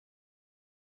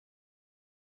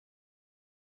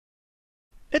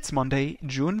It's Monday,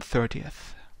 June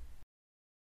 30th.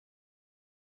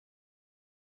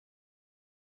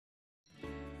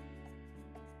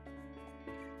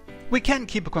 We can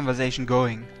keep a conversation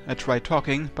going. I try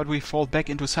talking, but we fall back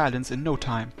into silence in no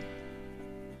time.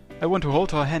 I want to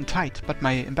hold her hand tight, but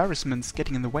my embarrassment's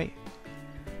getting in the way.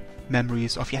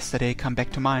 Memories of yesterday come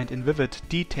back to mind in vivid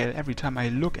detail every time I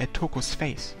look at Touko's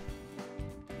face.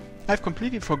 I've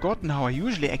completely forgotten how I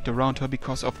usually act around her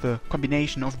because of the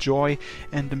combination of joy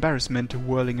and embarrassment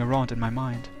whirling around in my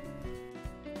mind.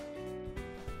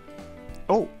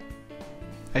 Oh!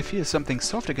 I feel something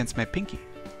soft against my pinky.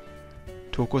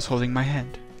 Touko's holding my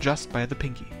hand, just by the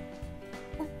pinky.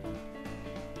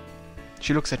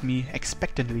 She looks at me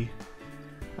expectantly.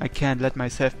 I can't let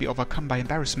myself be overcome by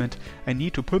embarrassment. I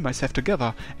need to pull myself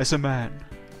together as a man.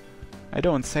 I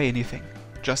don't say anything,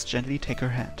 just gently take her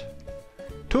hand.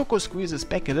 Touko squeezes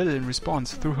back a little in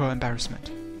response through her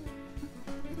embarrassment.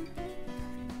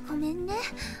 ごめんね。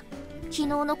昨日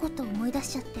のこと思い出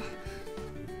しちゃって。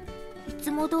いつ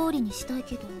も通りにしたい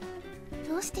けど、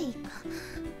どうしていいか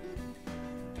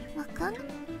わかんない。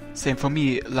 Same for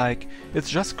me, like, it's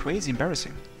just crazy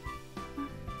embarrassing.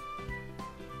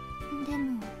 で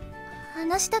も、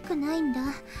話したくないんだ。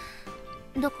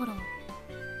だから、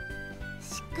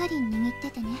しっかり握っ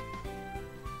ててね。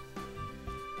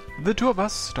 The two of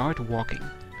us start walking.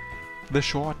 The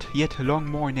short yet long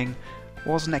morning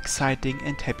was an exciting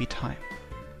and happy time.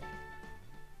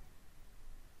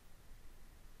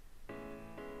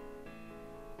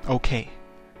 Okay.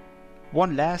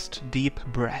 One last deep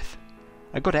breath.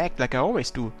 I gotta act like I always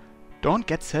do. Don't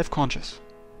get self-conscious.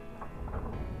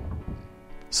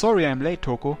 Sorry I'm late,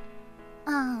 Touko.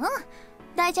 ああ、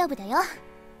大丈夫だよ。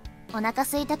お腹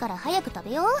空いたから早く食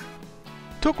べよう。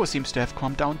 Touko seems to have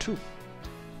calmed down too.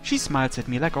 She smiles at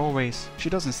me like always. She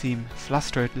doesn't seem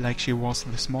flustered like she was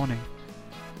this morning.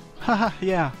 Haha,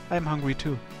 yeah, I'm hungry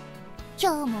too.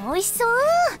 今日も美味しそ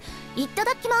う。いた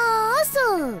だきます。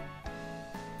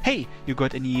 Hey, you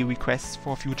got any requests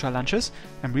for future lunches?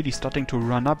 I'm really starting to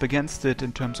run up against it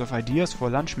in terms of ideas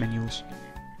for lunch menus.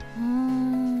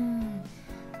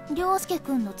 涼介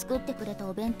くんの作ってくれた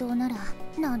お弁当なら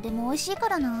何でも美味しいか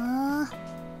らな。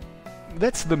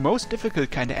 That's the most difficult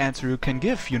kind of answer you can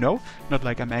give, you know? Not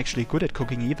like I'm actually good at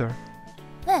cooking either.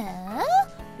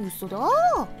 嘘だ。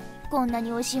こんなに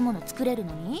美味しいもの作れる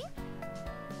のに。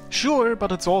 Sure,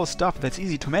 but it's all stuff that's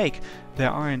easy to make.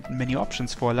 There aren't many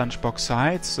options for a lunchbox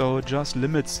size, so it just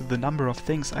limits the number of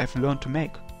things I've learned to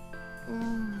make.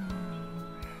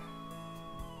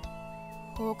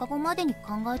 放課後までに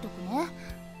考えとくね。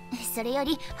それよ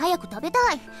り早く食べた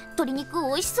い。鶏肉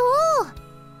美味しそう。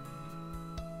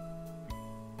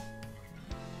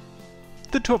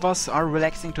 The two of us are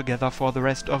relaxing together for the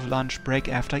rest of lunch break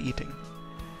after eating.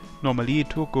 Normally,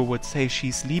 Touko would say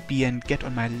she's sleepy and get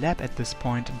on my lap at this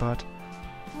point, but...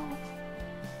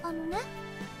 あのね、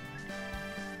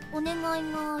お願い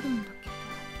があるんだけ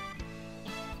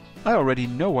ど。 I already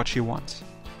know what she wants.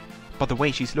 But the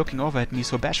way she's looking over at me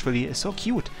so bashfully is so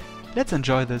cute. Let's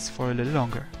enjoy this for a little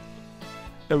longer.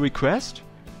 A request?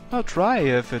 I'll try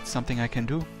if it's something I can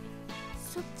do.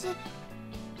 そっち行っ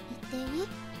ていい？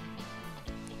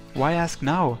 Why ask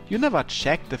now? You never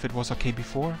checked if it was okay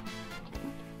before.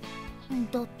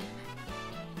 だって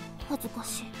恥ずか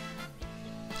し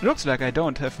い。 Looks like I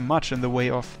don't have much in the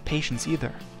way of patience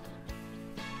either.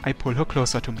 I pull her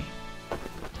closer to me.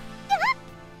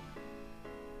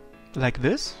 Like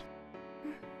this?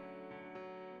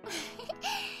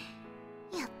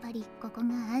 やっぱりここ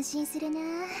が安心するな。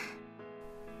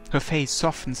 Her face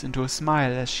softens into a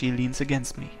smile as she leans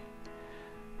against me.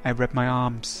 I wrap my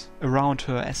arms around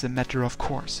her as a matter of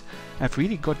course. I've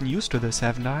really gotten used to this,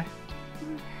 haven't I?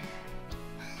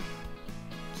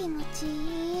 気持ちい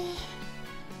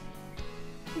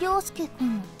い。涼介く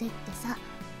んの手ってさ、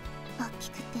大き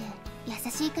くて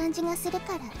優しい感じがする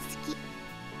から好き。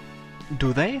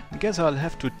 Do they? Guess I'll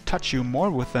have to touch you more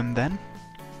with them then.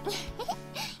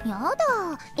 や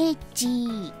だ、エッチ。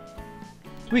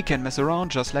 We can mess around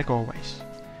just like always.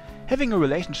 Having a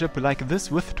relationship like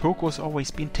this with Touko's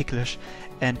always been ticklish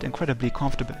and incredibly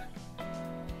comfortable.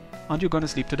 Aren't you gonna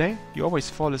sleep today? You always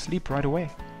fall asleep right away.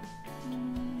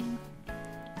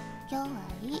 今日は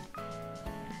いい。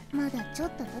まだちょ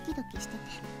っとドキドキしてて、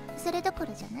それどこ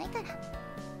ろじゃないか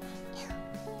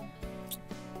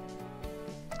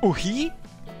ら。 Ohi?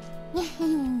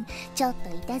 ちょっと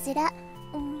いたずら。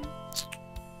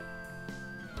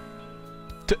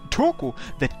Touko,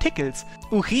 that tickles.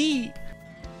 Ohi!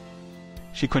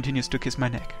 She continues to kiss my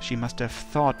neck. She must have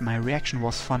thought my reaction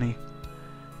was funny.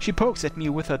 She pokes at me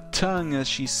with her tongue as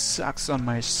she sucks on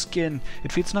my skin.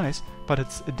 It feels nice, but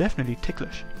it's definitely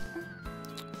ticklish.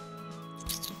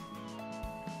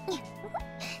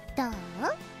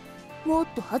 もっ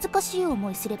と恥ずかしい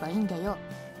思いすればいいんだよ。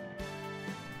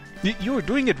You're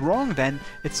doing it wrong then.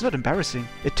 It's not embarrassing.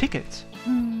 It tickles.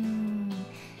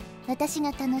 私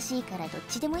が楽しいからどっ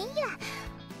ちでもいいや。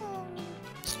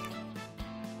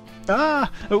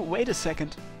Wait a second.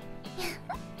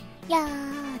 や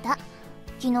だ。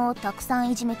昨日たくさ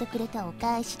んいじめてくれたお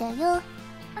返しだよ。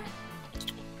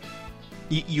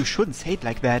You shouldn't say it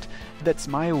like that. That's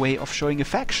my way of showing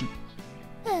affection.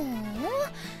 へえ、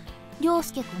涼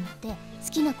介君って好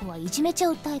きな子はいじめちゃ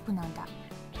うタイプなんだ。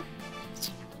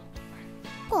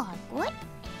怖い怖い。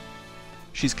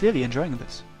She's clearly enjoying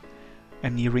this.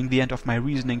 I'm nearing the end of my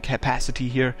reasoning capacity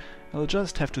here. I'll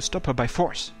just have to stop her by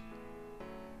force.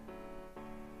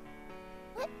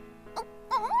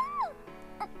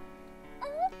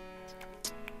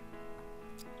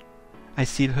 I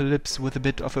seal her lips with a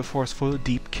bit of a forceful,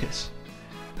 deep kiss.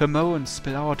 Her moans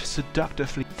spill out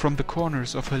seductively from the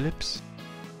corners of her lips.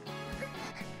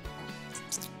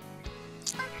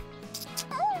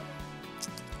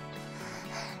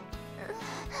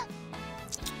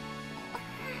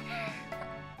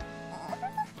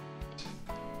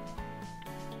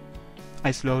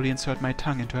 I slowly insert my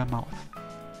tongue into her mouth.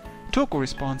 Touko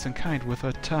responds in kind with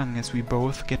her tongue as we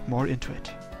both get more into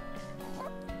it.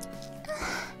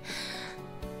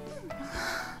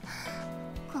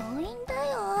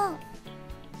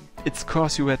 It's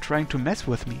cause you were trying to mess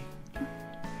with me.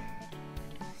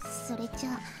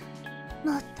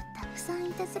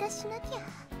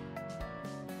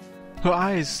 Her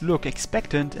eyes look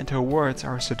expectant and her words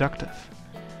are seductive.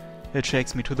 It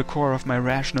shakes me to the core of my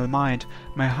rational mind.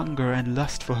 My hunger and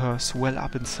lust for her swell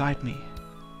up inside me.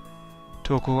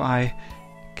 Touko, I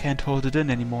can't hold it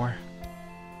in anymore.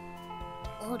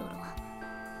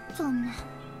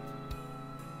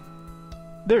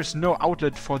 There's no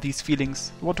outlet for these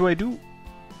feelings. What do I do?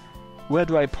 Where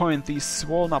do I point these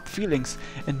swollen up feelings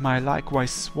and my likewise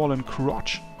swollen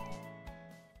crotch?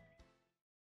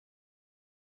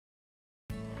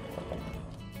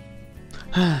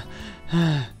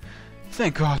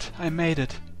 Thank God, I made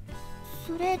it.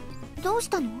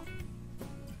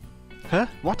 Huh?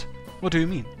 What? What do you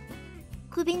mean?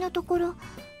 首のところ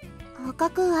赤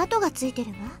く跡がついて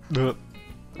るわ。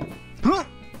Huh?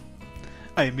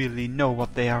 I immediately know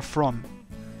what they are from.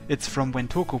 It's from when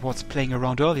Touko was playing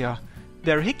around earlier.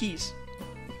 They're hickeys.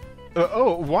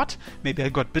 Oh, what? Maybe I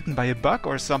got bitten by a bug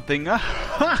or something. あん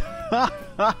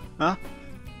た、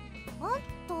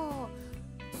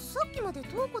さっきまで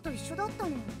トウコと一緒だったの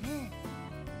よね。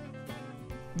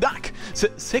Duck!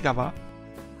 Segawa?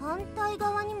 反対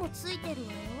側にもついてるわ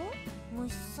よ。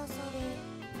虫刺され。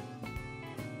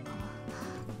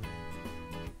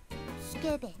ス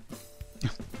ケベ。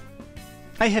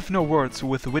I have no words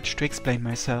with which to explain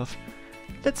myself.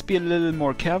 Let's be a little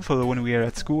more careful when we are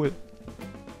at school.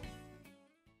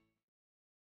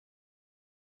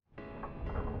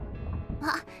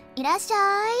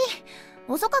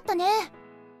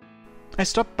 I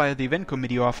stopped by the event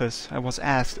committee office. I was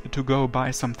asked to go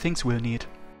buy some things we'll need.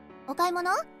 お買い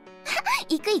物？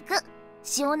行く行く。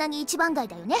塩なぎ一番街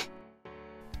だよね。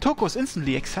Touko's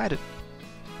instantly excited.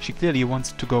 She clearly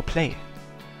wants to go play.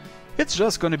 It's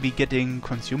just gonna be getting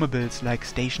consumables like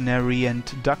stationery and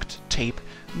duct tape.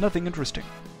 Nothing interesting.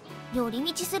 寄り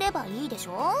道すればいいでし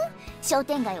ょ？商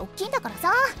店街大きいんだから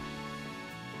さ。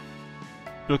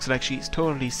Looks like she's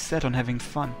totally set on having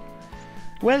fun.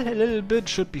 Well, a little bit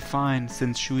should be fine,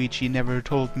 since Shuichi never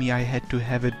told me I had to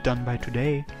have it done by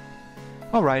today.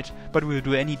 Alright, but we'll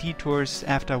do any detours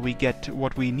after we get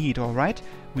what we need, alright?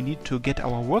 We need to get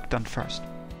our work done first.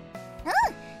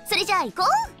 それじゃあ行こう。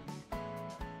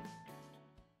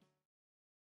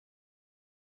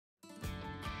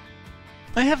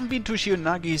I haven't been to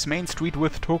Shionagi's main street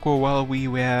with Touko while we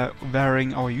were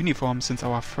wearing our uniforms since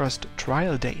our first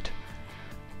trial date.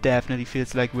 Definitely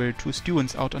feels like we're two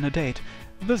students out on a date.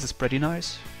 This is pretty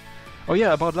nice. Oh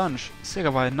yeah, about lunch.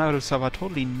 Segawa and Narusawa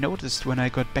totally noticed when I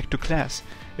got back to class.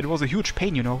 It was a huge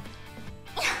pain, you know.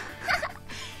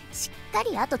 しっか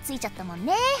り跡ついちゃったもん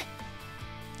ね。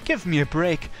Give me a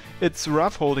break. It's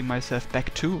rough holding myself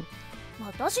back too.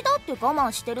 私だって我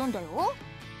慢してるんだよ。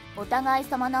お互い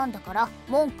様なんだから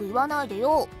文句言わないで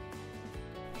よ。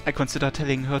I consider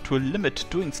telling her to limit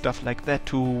doing stuff like that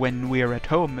to when we're at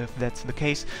home, if that's the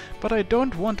case, but I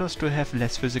don't want us to have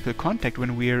less physical contact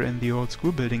when we're in the old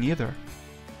school building either.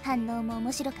 反応も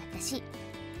面白かったし、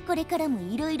これからも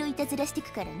いろいろいたずらして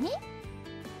くからね。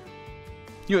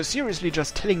You're seriously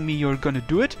just telling me you're gonna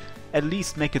do it? At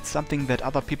least make it something that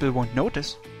other people won't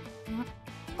notice.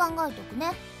 考えとく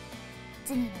ね。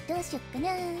次はどうしよっか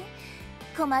な。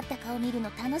困った顔見るの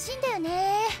楽しいんだよ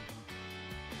ね。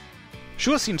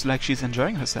Sure seems like she's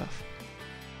enjoying herself.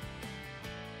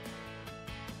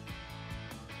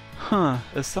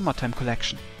 A summertime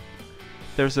collection.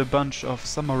 There's a bunch of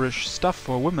summerish stuff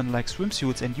for women like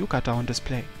swimsuits and yukata on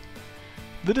display.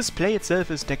 The display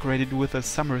itself is decorated with a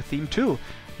summer theme too.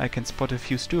 I can spot a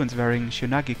few students wearing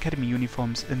Shionagi Academy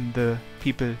uniforms in the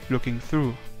people looking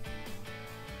through.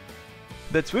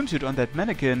 That swimsuit on that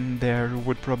mannequin there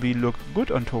would probably look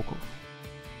good on Touko.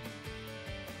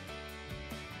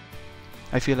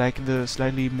 I feel like the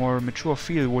slightly more mature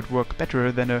feel would work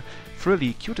better than a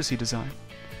frilly cutesy design.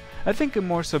 I think a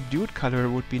more subdued color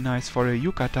would be nice for a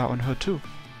yukata on her too.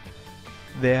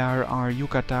 There are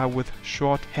yukata with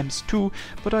short hems too,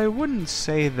 but I wouldn't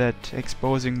say that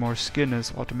exposing more skin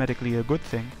is automatically a good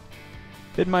thing.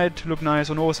 It might look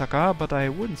nice on Osaka, but I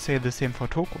wouldn't say the same for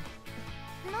Touko.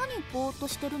 何ぼーっと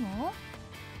してるの？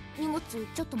荷物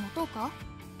ちょっと持とうか？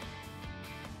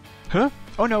 Huh?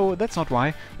 Oh no, that's not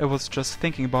why. I was just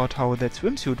thinking about how that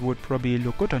swimsuit would probably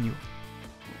look good on you.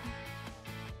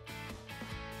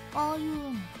 ああいう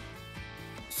の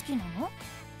好きなの？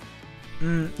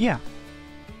 Yeah.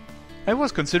 I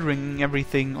was considering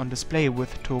everything on display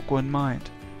with Touko in mind.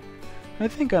 I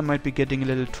think I might be getting a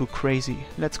little too crazy.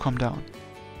 Let's calm down.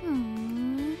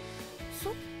 そ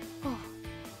っか。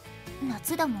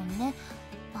夏だもんね。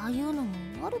ああいうのも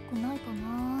悪くないか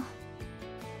な。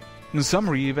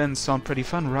 Summer events sound pretty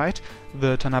fun, right?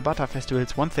 The Tanabata festival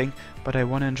is one thing, but I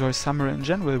wanna enjoy summer in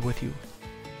general with you.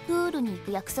 プールに行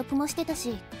く約束もしてた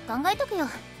し、考えとくよ。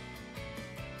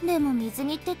でも水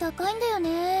着って高いんだよ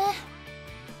ね。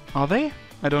 Are they?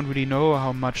 I don't really know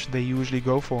how much they usually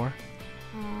go for.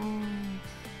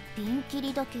 ピンキ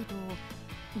リだけど、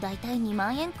だいたい2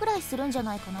万円くらいするんじゃ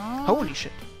ないかな。 Holy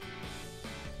shit.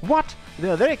 What?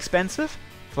 They're that expensive?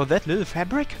 For that little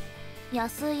fabric?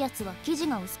 安いやつは生地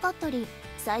が薄かったり、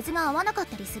サイズが合わなかっ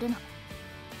たりするの。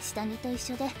下着と一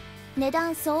緒で、値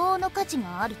段相応の価値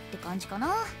があるって感じか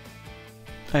な。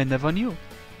 I never knew.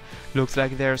 Looks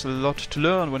like there's a lot to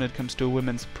learn when it comes to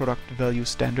women's product value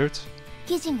standards.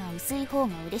 生地が薄い方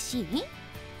が嬉しい？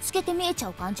透けて見えちゃ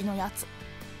う感じのやつ。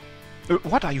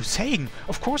What are you saying?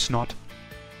 Of course not.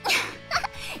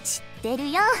 知ってる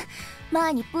よ。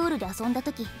前にプールで遊んだ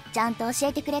時、ちゃんと教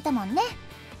えてくれたもんね。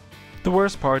 The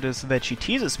worst part is that she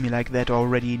teases me like that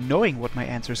already knowing what my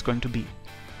answer is going to be.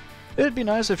 It'd be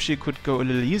nice if she could go a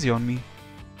little easy on me.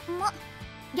 ま、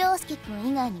涼介くん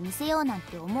以外に見せようなん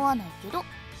て思わないけど、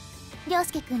涼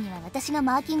介くんには私が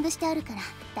マーキングしてあるから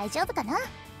大丈夫かな？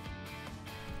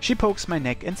 She pokes my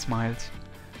neck and smiles.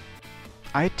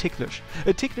 A ticklish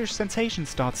sensation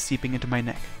starts seeping into my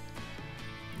neck.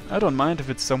 I don't mind if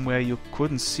it's somewhere you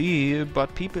couldn't see,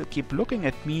 but people keep looking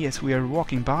at me as we are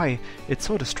walking by. It's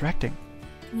so distracting.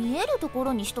 見えるとこ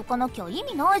ろにしとかなきゃ意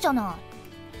味ないじゃな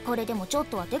い。これでもちょっ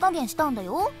とは手加減したんだ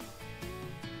よ。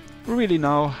Really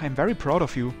now, I'm very proud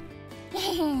of you.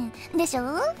 でし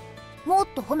ょ？もっ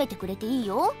と褒めてくれていい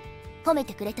よ。褒め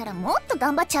てくれたらもっと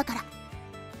頑張っちゃうから。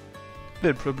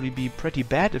 It'd probably be pretty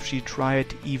bad if she tried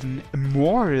even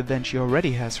more than she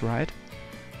already has, right?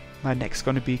 My neck's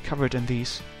gonna be covered in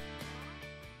these.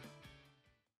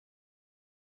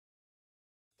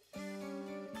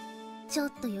 ちょ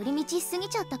っと寄り道しすぎ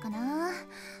ちゃったかな。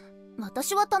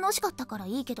私は楽しかったから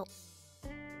いいけど。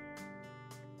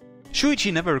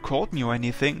 Shuichi never called me or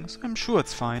anything, so I'm sure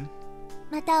it's fine.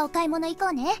 またお買い物行こ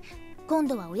うね。今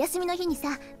度はお休みの日に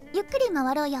さ、ゆっくり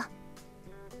回ろうよ。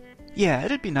 Yeah,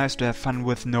 it'd be nice to have fun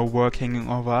with no work hanging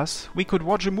over us. We could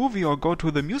watch a movie or go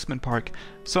to the amusement park.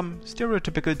 Some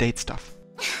stereotypical date stuff.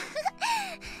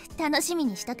 楽しみ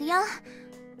にしとくよ。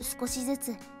少しず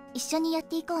つ一緒にやっ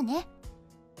ていこうね。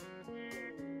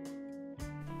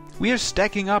 We are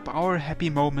stacking up our happy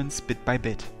moments bit by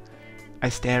bit. I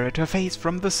stare at her face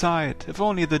from the side. If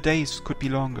only the days could be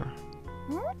longer.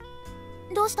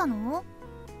 どうしたの？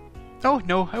 Oh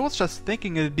no, I was just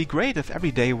thinking it'd be great if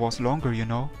every day was longer, you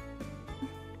know.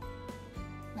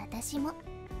 私も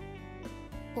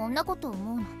こんなこと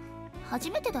思うの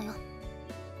初めてだよ。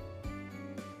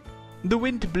 The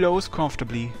wind blows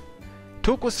comfortably.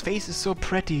 Touko's face is so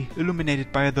pretty,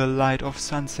 illuminated by the light of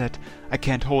sunset. I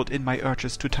can't hold in my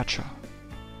urges to touch her.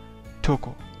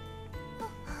 Touko.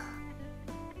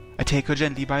 I take her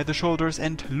gently by the shoulders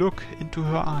and look into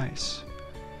her eyes.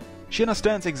 She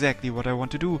understands exactly what I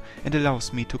want to do and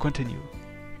allows me to continue.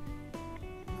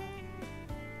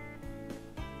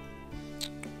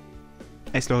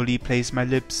 I slowly place my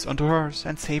lips onto hers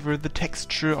and savor the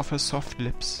texture of her soft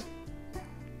lips.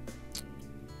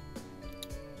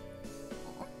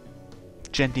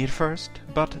 Gently at first,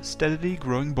 but steadily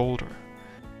growing bolder.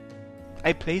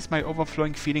 I place my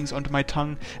overflowing feelings onto my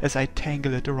tongue as I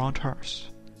tangle it around hers.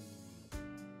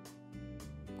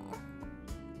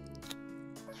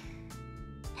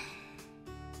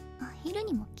 お昼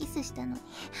にもキスし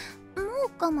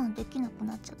できなく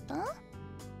なっちゃった？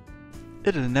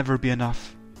 It'll never be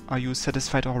enough. Are you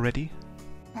satisfied already?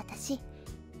 私、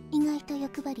意外と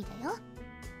欲張りだよ。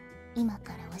今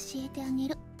から教えてあげ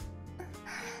る。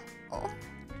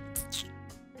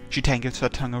She tangles her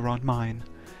tongue around mine.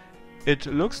 It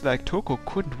looks like Touko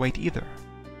couldn't wait either.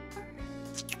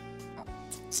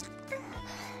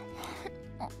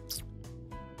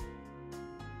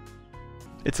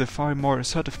 It's a far more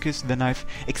assertive kiss than I've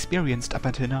experienced up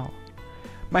until now.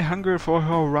 My hunger for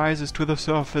her rises to the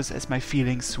surface as my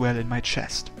feelings swell in my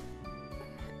chest.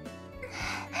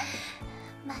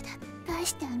 まだ返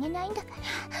してあげないんだか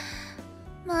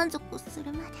ら、満足す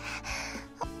るまで。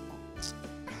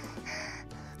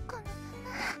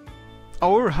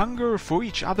Our hunger for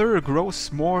each other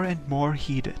grows more and more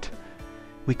heated.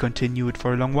 We continued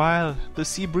for a long while, the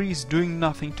sea breeze doing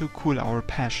nothing to cool our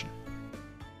passion.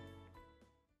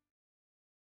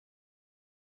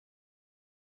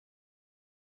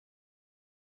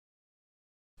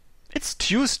 It's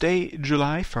Tuesday,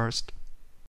 July 1st.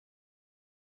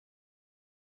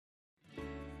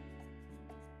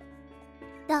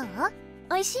 どう？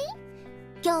おいしい？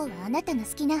今日はあなたの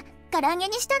好きな唐揚げ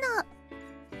にしたの。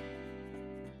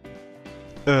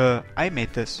I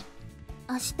made this.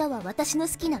 明日は私の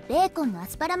好きなベーコンのア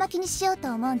スパラ巻きにしよう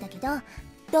と思うんだけど、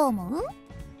どう思う？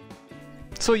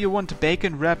 So you want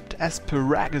bacon wrapped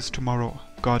asparagus tomorrow.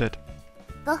 Got it.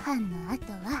 ご飯の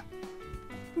後は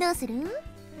どうする？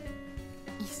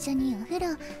一緒にお風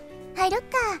呂入ろっか。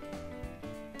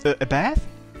A bath?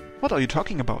 What are you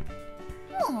talking about?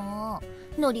 も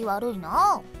うノリ悪い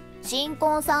な。新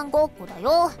婚さんごっこだ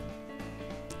よ。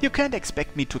You can't expect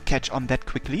me to catch on that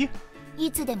quickly.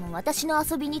 いつでも私の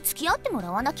遊びに付き合っても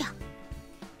らわなきゃ。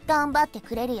頑張って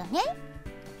くれるよね。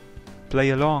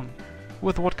Play along.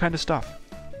 With what kind of stuff?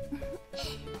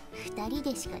 二人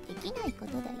でしかできないこ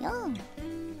とだよ。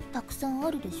たくさんあ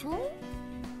るでしょ。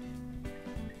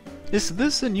Is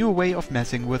this a new way of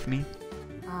messing with me?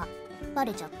 あ、バ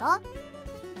レちゃった？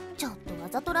ちょっとわ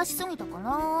ざとらしすぎたか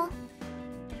な。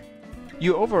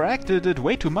You overacted it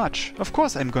way too much. Of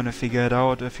course I'm gonna figure it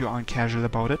out if you aren't casual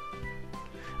about it.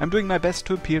 I'm doing my best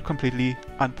to appear completely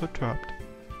unperturbed.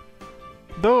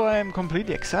 Though I'm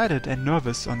completely excited and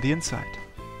nervous on the inside.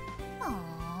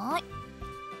 はーい。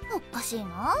おかしい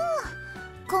な。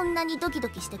こんなにドキド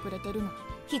キしてくれてるのに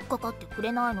引っかかってく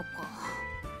れないのか。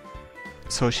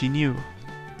So she knew.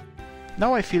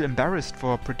 Now I feel embarrassed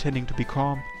for pretending to be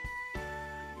calm.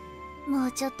 も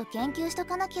うちょっと研究しと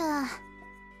かなきゃ。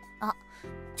あ、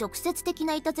直接的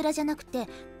ないたずらじゃなくて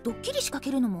ドッキリ仕掛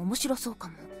けるのも面白そうか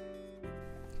も。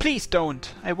Please don't.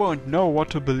 I won't know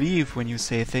what to believe when you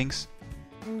say things.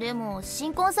 でも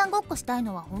新婚さんごっこしたい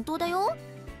のは本当だよ。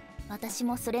私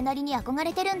もそれなりに憧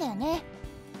れてるんだよね。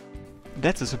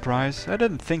That's a surprise. I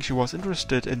didn't think she was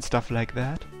interested in stuff like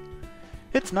that.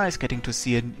 It's nice getting to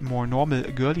see a more normal,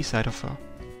 girly side of her.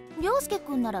 涼介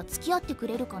くんなら付き合ってく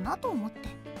れるかなと思って。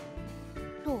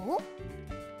どう？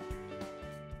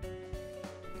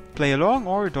 Play along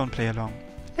or don't play along?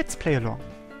 Let's play along.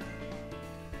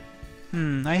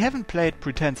 I haven't played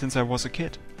pretend since I was a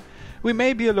kid. We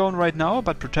may be alone right now,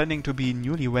 but pretending to be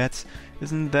newlyweds,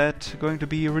 isn't that going to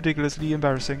be ridiculously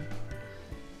embarrassing?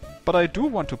 But I do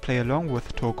want to play along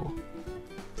with Touko.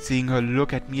 Seeing her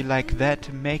look at me like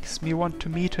that makes me want to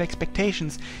meet her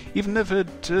expectations, even if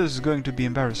it is going to be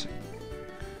embarrassing.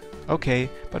 Okay,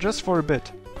 but just for a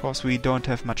bit, cause we don't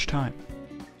have much time.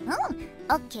 うん、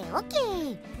オッケーオッケ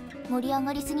ー。盛り上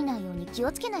がりすぎないように気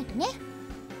をつけないとね。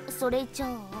それじゃ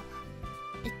あ、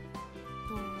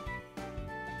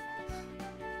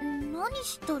何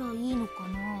したらいいのか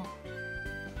な。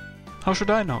 How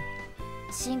should I know?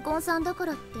 新婚さんだか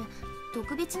らって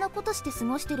特別なことして過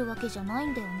ごしてるわけじゃない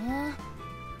んだよね。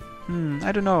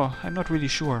I don't know. I'm not really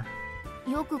sure.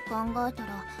 よく考えた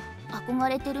ら憧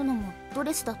れてるのもド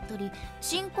レスだったり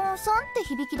新婚さんって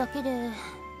響きだけで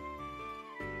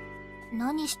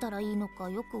何したらいいのか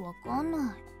よくわかん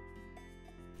ない。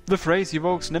 The phrase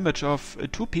evokes an image of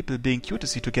two people being cute to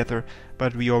see together,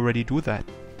 but we already do that.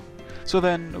 So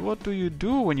then, what do you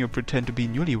do when you pretend to be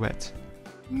newlyweds?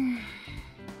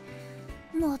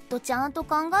 もっとちゃんと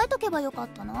考えとけばよかっ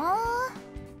たな。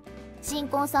新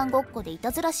婚さんごっこでい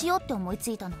たずらしようって思いつ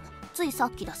いたのもついさ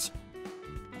っきだし。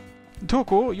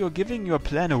 Touko, you're giving your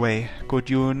plan away.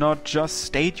 Could you not just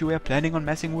state you were planning on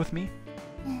messing with me?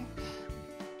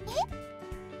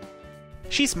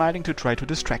 She's smiling to try to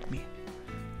distract me.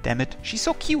 Damn it, she's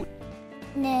so cute.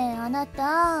 ねえあな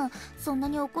た、そんな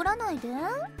に怒らないで。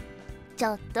ち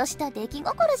ょっとした出来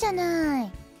心じゃな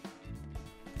い。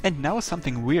 And now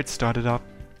something weird started up.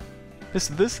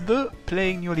 Is this the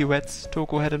playing newlyweds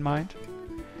Touko had in mind?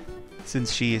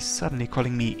 since she is suddenly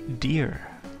calling me dear.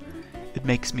 It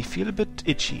makes me feel a bit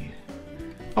itchy.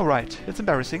 Alright, it's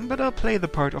embarrassing, but I'll play the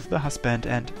part of the husband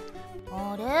and...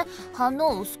 あれ、反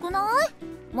応薄くな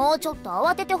い？もうちょっと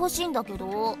慌ててほしいんだけ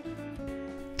ど。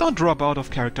 Don't drop out of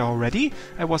character already.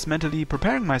 I was mentally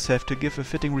preparing myself to give a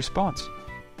fitting response.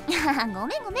 ご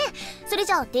めんごめん。それ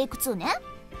じゃあテイク2ね。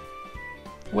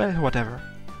 Well, whatever.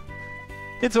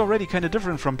 It's already kinda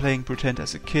different from playing pretend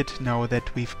as a kid now that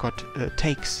we've got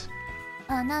takes.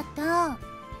 あなた、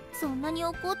そんなに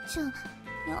怒っちゃや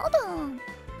だ。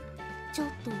ちょっ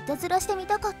といたずらしてみ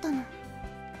たかったの。ね、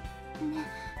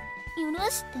許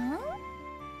し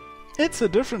て。 It's a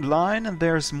different line and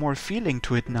there's more feeling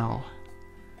to it now.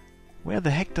 Where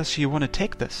the heck does she want to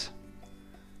take this?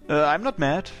 I'm not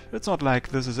mad. It's not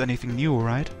like this is anything new,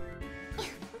 right?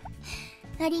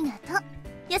 ありがとう。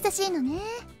優しいのね。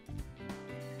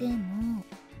でも、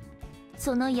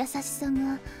その優しさ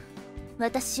が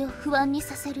私を不安に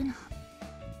させるの。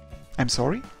 I'm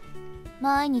sorry?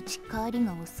 毎日帰り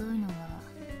が遅いのは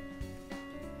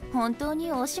本当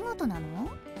にお仕事なの？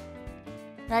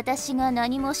私が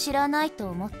何も知らないと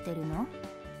思ってるの？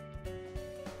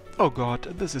 Oh god,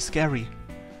 this is scary.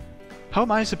 How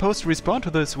am I supposed to respond to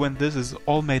this when this is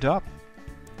all made up?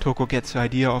 Touko gets the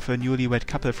idea of a newlywed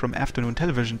couple from afternoon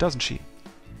television, doesn't she?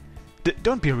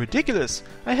 Don't be ridiculous!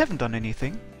 I haven't done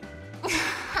anything.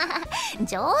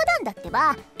 冗談だって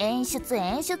ば。演出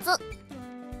演出。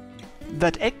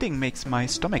 That acting makes my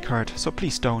stomach hurt, so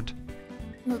please don't.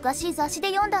 昔雑誌で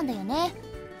読んだんだよね。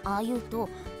ああいうと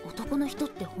男の人っ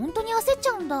て本当に焦っち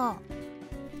ゃうんだ。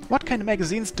 What kind of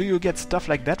magazines do you get stuff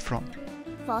like that from?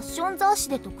 ファッション雑誌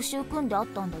で特集組んであっ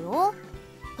たんだよ。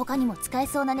他にも使え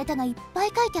そうなネタがいっぱい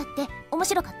書いてあって面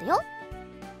白かったよ。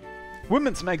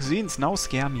 Women's magazines now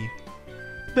scare me.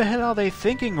 The hell are they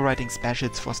thinking writing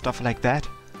specials for stuff like that?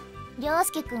 涼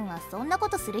介くんはそんなこ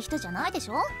とする人じゃないでし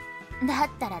ょ。だっ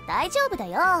たら大丈夫だ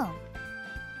よ。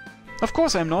 Of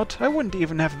course I'm not. I wouldn't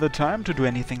even have the time to do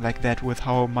anything like that with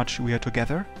how much we are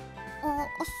together. あ、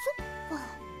そっ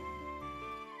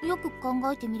か。よく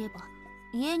考えてみれば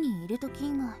家にいる時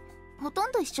以外ほと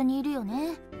んど一緒にいるよ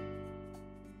ね。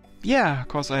 Yeah,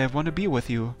 cause I want to be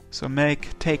with you. So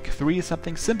make take 3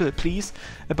 something simple, please.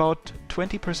 About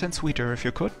 20% sweeter if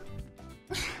you could.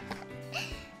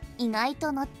 意外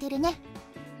と乗ってるね。